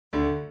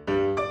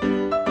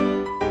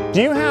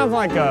Do you have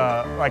like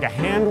a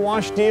hand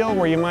wash deal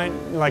where you might,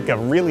 like a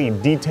really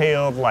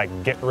detailed, like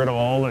get rid of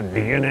all the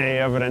DNA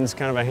evidence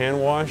kind of a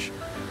hand wash?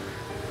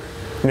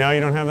 No, you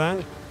don't have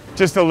that?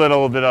 Just a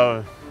little bit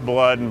of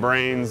blood and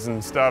brains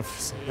and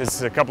stuff.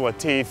 It's a couple of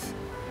teeth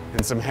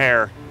and some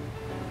hair.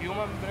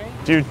 Human brain?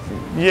 Dude,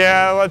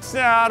 yeah, that's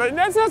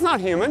not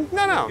human.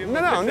 No,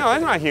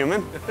 that's not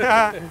human.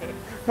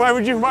 Why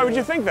would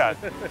you think that?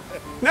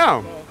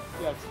 No.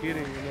 Yeah,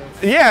 kidding,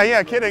 you know.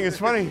 Yeah, kidding. It's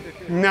funny.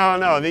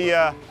 No,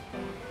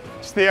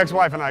 just the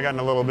ex-wife and I got in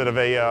a little bit of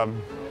a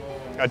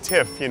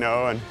tiff, you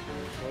know, and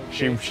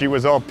she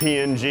was all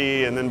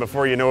PNG, and then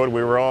before you know it,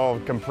 we were all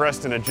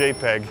compressed in a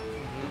JPEG.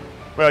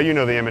 Well, you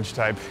know the image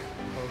type.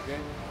 Okay.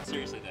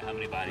 Seriously though, how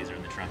many bodies are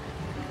in the trunk?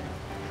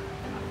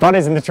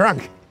 Bodies in the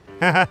trunk.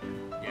 Yeah,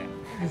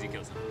 because he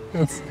kills them.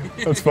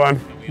 That's fun.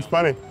 It's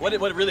funny. What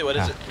is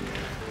it?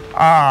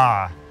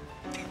 Ah.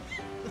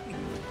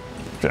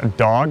 A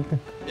dog,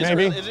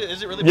 maybe?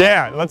 Is it really?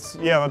 Yeah, let's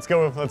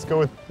go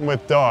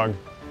with dog.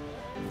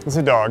 It's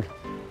a dog.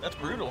 That's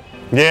brutal.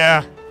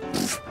 Yeah.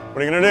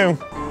 What are you gonna do?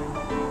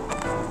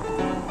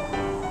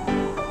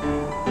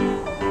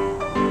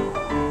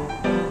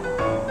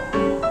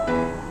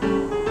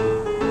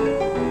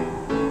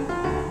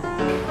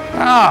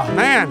 Oh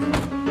man,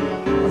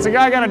 what's a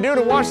guy gotta do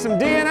to wash some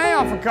DNA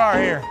off a car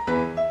here?